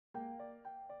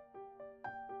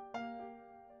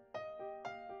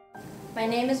My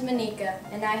name is Monika,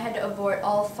 and I had to abort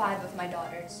all 5 of my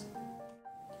daughters.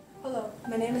 Hello,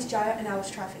 my name is Jaya, and I was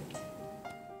trafficked.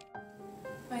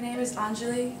 My name is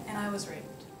Anjali, and I was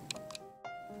raped.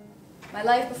 My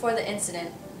life before the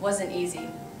incident wasn't easy.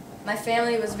 My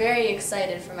family was very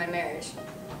excited for my marriage.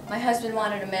 My husband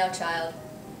wanted a male child.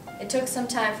 It took some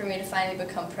time for me to finally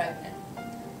become pregnant.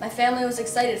 My family was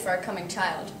excited for our coming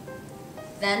child.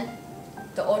 Then,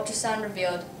 the ultrasound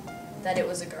revealed that it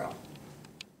was a girl.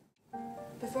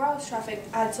 Before I was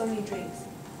trafficked, I had so many dreams.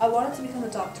 I wanted to become a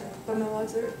doctor, but my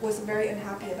mother was very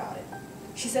unhappy about it.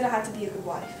 She said I had to be a good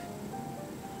wife.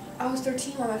 I was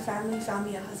 13 when my family found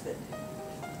me a husband.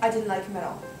 I didn't like him at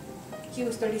all. He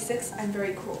was 36 and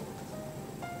very cruel.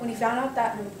 When he found out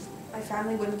that my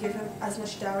family wouldn't give him as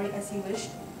much dowry as he wished,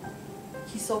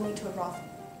 he sold me to a brothel.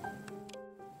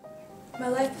 My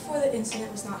life before the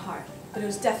incident was not hard, but it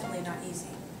was definitely not easy.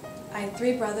 I had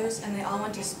 3 brothers and they all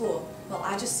went to school, while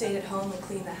I just stayed at home and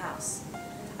cleaned the house.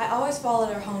 I always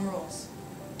followed our home rules.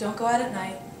 Don't go out at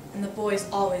night, and the boys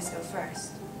always go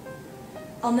first.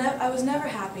 I was never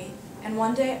happy, and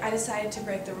one day I decided to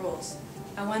break the rules.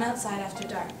 I went outside after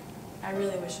dark. I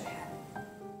really wish I had.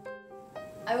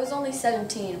 I was only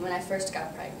 17 when I first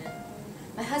got pregnant.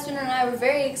 My husband and I were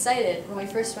very excited when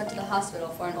we first went to the hospital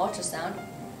for an ultrasound.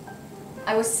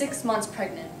 I was 6 months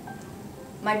pregnant.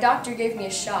 My doctor gave me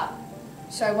a shot,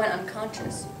 so I went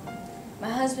unconscious. My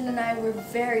husband and I were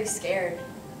very scared,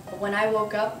 but when I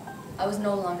woke up, I was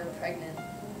no longer pregnant.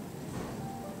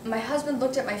 My husband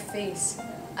looked at my face.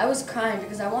 I was crying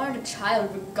because I wanted a child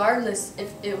regardless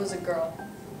if it was a girl.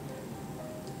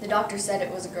 The doctor said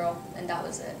it was a girl, and that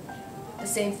was it. The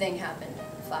same thing happened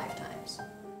 5 times.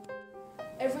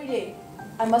 Every day,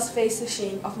 I must face the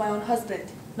shame of my own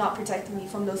husband not protecting me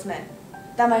from those men.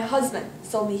 That my husband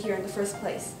sold me here in the first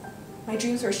place. My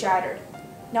dreams were shattered.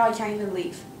 Now I can't even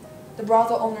leave. The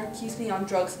brothel owner keeps me on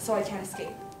drugs so I can't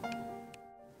escape.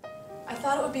 I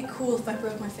thought it would be cool if I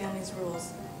broke my family's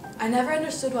rules. I never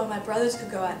understood why my brothers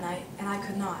could go at night and I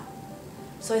could not.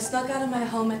 So I snuck out of my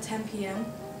home at 10 p.m.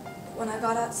 But when I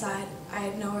got outside, I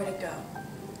had nowhere to go.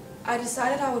 I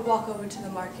decided I would walk over to the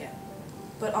market.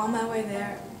 But on my way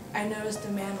there, I noticed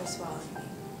a man was following me.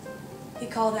 He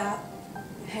called out,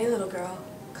 "Hey little girl,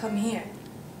 come here."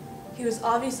 He was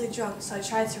obviously drunk, so I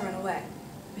tried to run away,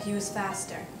 but he was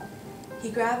faster. He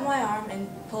grabbed my arm and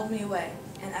pulled me away,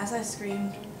 and as I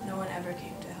screamed, no one ever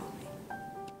came to help me.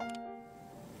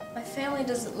 My family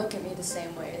doesn't look at me the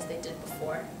same way as they did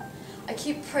before. I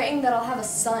keep praying that I'll have a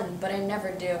son, but I never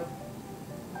do.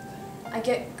 I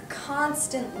get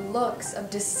constant looks of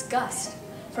disgust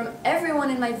from everyone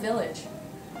in my village.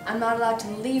 I'm not allowed to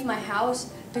leave my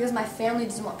house because my family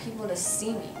doesn't want people to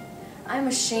see me. I'm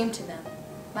ashamed to them.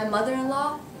 My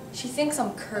mother-in-law, she thinks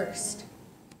I'm cursed.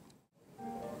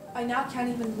 I now can't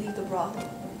even leave the brothel.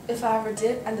 If I ever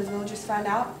did and the villagers found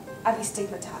out, I'd be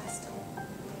stigmatized.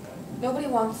 Nobody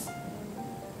wants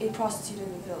a prostitute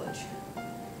in the village.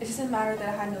 It doesn't matter that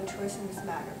I had no choice in this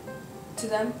matter. To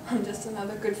them, I'm just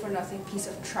another good-for-nothing piece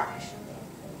of trash,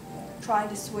 trying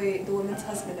to sway the woman's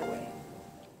husband away.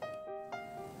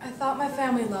 I thought my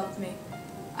family loved me.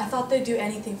 I thought they'd do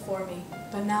anything for me,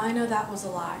 but now I know that was a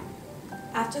lie.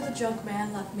 After the drunk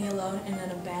man left me alone in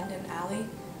an abandoned alley,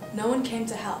 no one came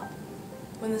to help.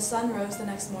 When the sun rose the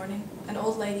next morning, an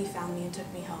old lady found me and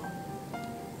took me home.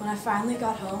 When I finally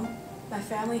got home, my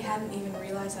family hadn't even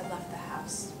realized I'd left the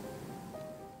house.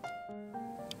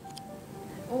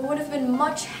 I would have been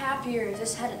much happier if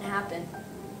this hadn't happened.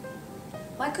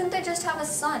 Why couldn't they just have a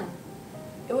son?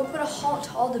 It would put a halt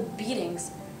to all the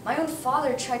beatings. My own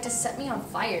father tried to set me on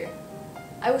fire.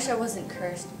 I wish I wasn't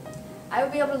cursed. I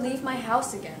would be able to leave my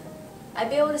house again. I'd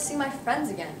be able to see my friends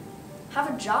again,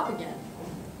 have a job again.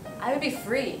 I would be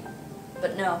free,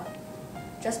 but no,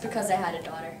 just because I had a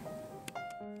daughter.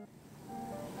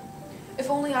 If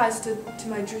only I stood to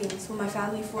my dreams when my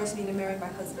family forced me to marry my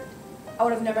husband, I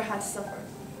would have never had to suffer.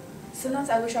 Sometimes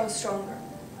I wish I was stronger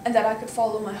and that I could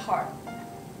follow my heart,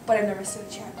 but I've never stood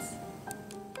a chance.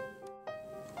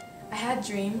 I had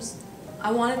dreams.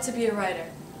 I wanted to be a writer.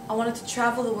 I wanted to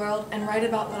travel the world and write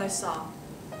about what I saw.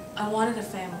 I wanted a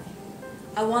family.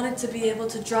 I wanted to be able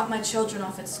to drop my children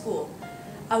off at school.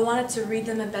 I wanted to read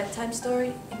them a bedtime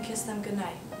story and kiss them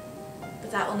goodnight.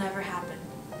 But that will never happen.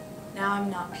 Now I'm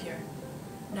not pure.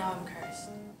 Now I'm cursed.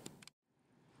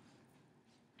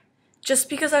 Just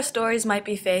because our stories might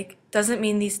be fake doesn't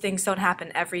mean these things don't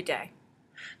happen every day.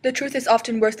 The truth is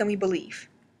often worse than we believe.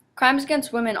 Crimes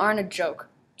against women aren't a joke,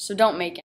 so don't make it.